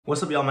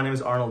What's up, y'all? My name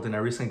is Arnold and I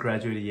recently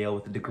graduated Yale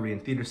with a degree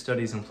in theater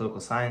studies and political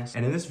science.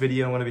 And in this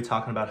video, I'm going to be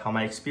talking about how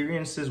my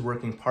experiences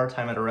working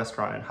part-time at a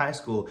restaurant in high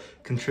school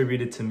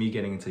contributed to me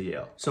getting into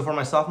Yale. So for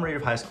my sophomore year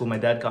of high school, my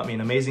dad got me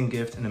an amazing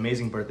gift, an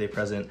amazing birthday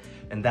present,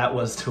 and that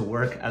was to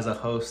work as a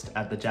host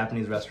at the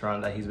Japanese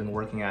restaurant that he's been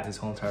working at his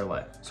whole entire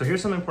life. So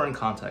here's some important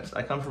context.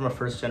 I come from a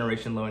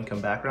first-generation low-income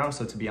background,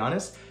 so to be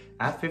honest,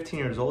 at 15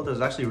 years old, I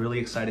was actually really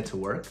excited to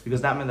work because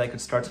that meant I could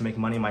start to make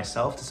money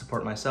myself to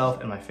support myself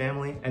and my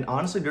family. And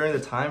honestly, during the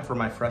time for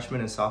my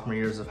freshman and sophomore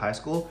years of high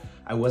school,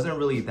 I wasn't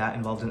really that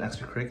involved in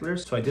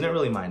extracurriculars, so I didn't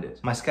really mind it.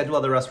 My schedule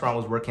at the restaurant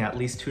was working at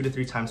least 2 to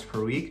 3 times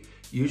per week,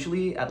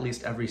 usually at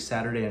least every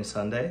Saturday and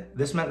Sunday.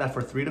 This meant that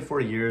for 3 to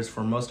 4 years,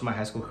 for most of my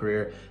high school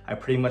career, I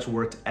pretty much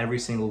worked every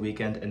single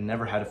weekend and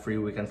never had a free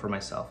weekend for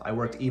myself. I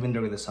worked even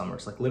during the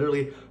summers, like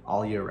literally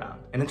all year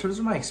round. And in terms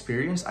of my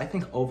experience, I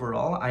think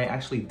overall, I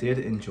actually did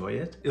enjoy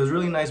it. It was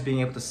really nice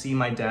being able to see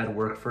my dad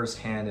work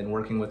firsthand and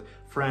working with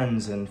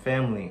friends and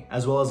family,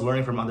 as well as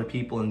learning from other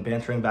people and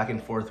bantering back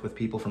and forth with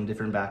people from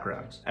different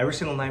backgrounds. Every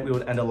single night we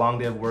would end a long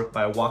day of work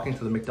by walking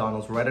to the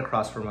McDonald's right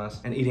across from us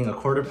and eating a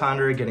quarter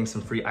pounder, getting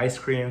some free ice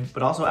cream.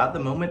 But also at the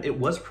moment, it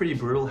was pretty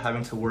brutal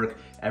having to work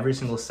every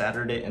single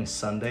Saturday and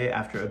Sunday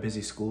after a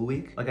busy school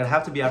week. Like I'd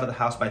have to be out of the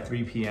house by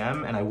 3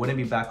 p.m. and I wouldn't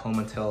be back home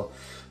until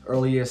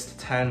earliest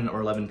 10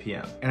 or 11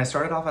 p.m. And I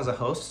started off as a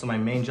host, so my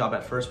main job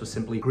at first was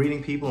simply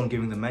greeting people and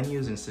giving them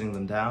menus and sitting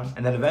them down.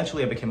 And then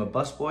eventually I became a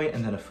busboy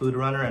and then a food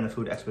runner and a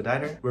food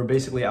expediter, where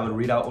basically I would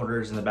read out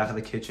orders in the back of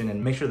the kitchen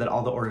and make sure that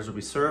all the orders would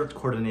be served,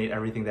 coordinate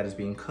everything that is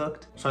being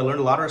cooked. So I learned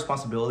a lot of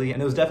responsibility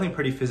and it was definitely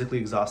pretty physically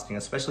exhausting,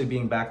 especially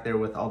being back there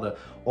with all the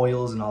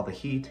oils and all the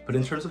heat. But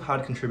in terms of how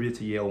it contributed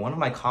to Yale, one of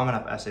my Common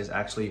App essays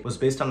actually was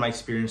based on my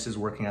experiences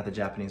working at the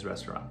Japanese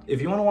restaurant.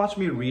 If you want to watch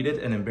me read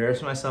it and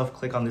embarrass myself,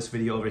 click on this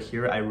video over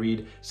here. I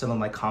read some of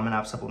my Common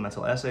App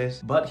supplemental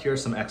essays, but here are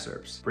some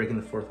excerpts. Breaking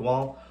the fourth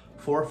wall,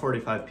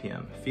 4:45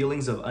 p.m.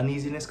 Feelings of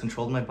uneasiness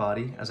controlled my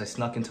body as I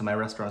snuck into my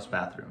restaurant's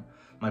bathroom.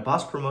 My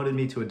boss promoted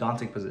me to a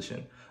daunting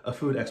position, a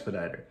food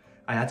expediter.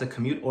 I had to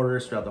commute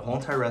orders throughout the whole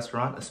entire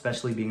restaurant,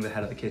 especially being the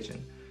head of the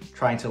kitchen.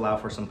 Trying to allow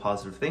for some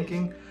positive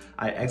thinking,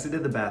 I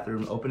exited the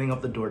bathroom, opening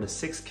up the door to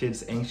 6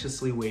 kids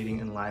anxiously waiting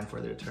in line for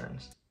their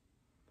turns.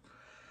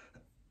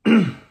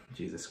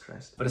 Jesus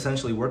Christ. But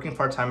essentially, working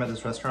part-time at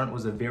this restaurant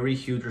was a very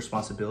huge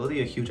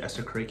responsibility, a huge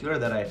extracurricular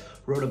that I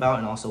wrote about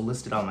and also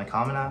listed on my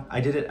Common App.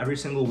 I did it every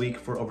single week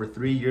for over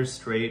 3 years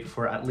straight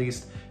for at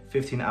least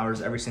 15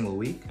 hours every single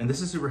week. And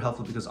this is super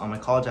helpful because on my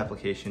college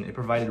application, it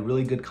provided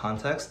really good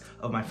context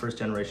of my first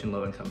generation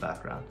low income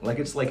background. Like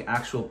it's like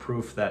actual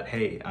proof that,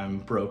 hey, I'm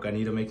broke, I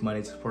need to make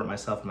money to support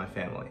myself and my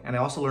family. And I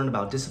also learned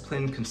about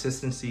discipline,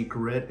 consistency,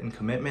 grit, and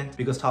commitment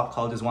because top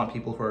colleges want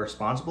people who are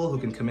responsible, who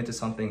can commit to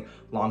something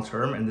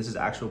long-term. And this is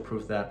actual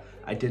proof that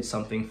I did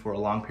something for a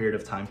long period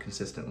of time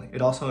consistently.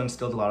 It also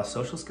instilled a lot of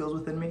social skills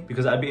within me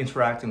because I'd be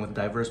interacting with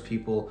diverse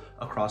people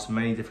across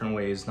many different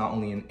ways, not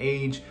only in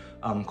age,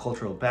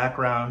 cultural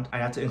background. I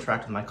had to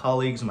interact with my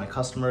colleagues and my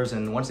customers,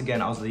 and once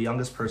again, I was the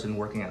youngest person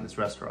working at this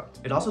restaurant.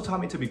 It also taught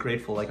me to be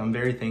grateful. Like I'm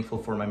very thankful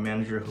for my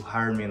manager who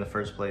hired me in the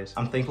first place.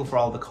 I'm thankful for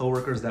all the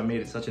coworkers that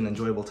made it such an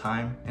enjoyable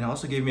time, and it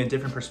also gave me a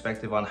different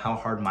perspective on how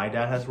hard my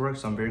dad has worked.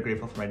 So I'm very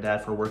grateful for my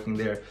dad for working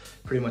there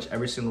pretty much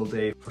every single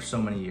day for so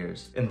many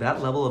years. And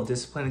that level of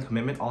discipline and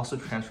commitment also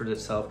transferred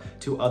itself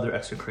to other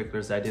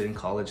extracurriculars that I did in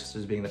college, such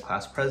as being the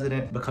class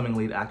president, becoming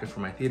lead actor for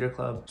my theater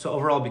club. So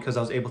overall, because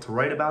I was able to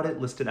write about it,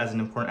 listed as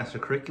an important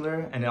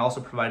extracurricular, and it also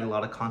provided a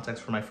lot of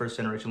context for my first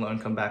generation low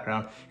income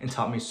background and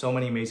taught me so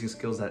many amazing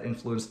skills that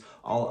influenced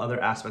all other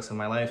aspects of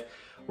my life.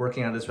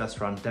 Working at this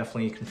restaurant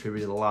definitely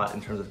contributed a lot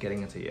in terms of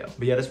getting into Yale.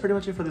 But yeah, that's pretty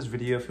much it for this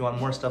video. If you want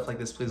more stuff like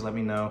this, please let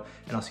me know,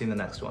 and I'll see you in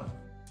the next one.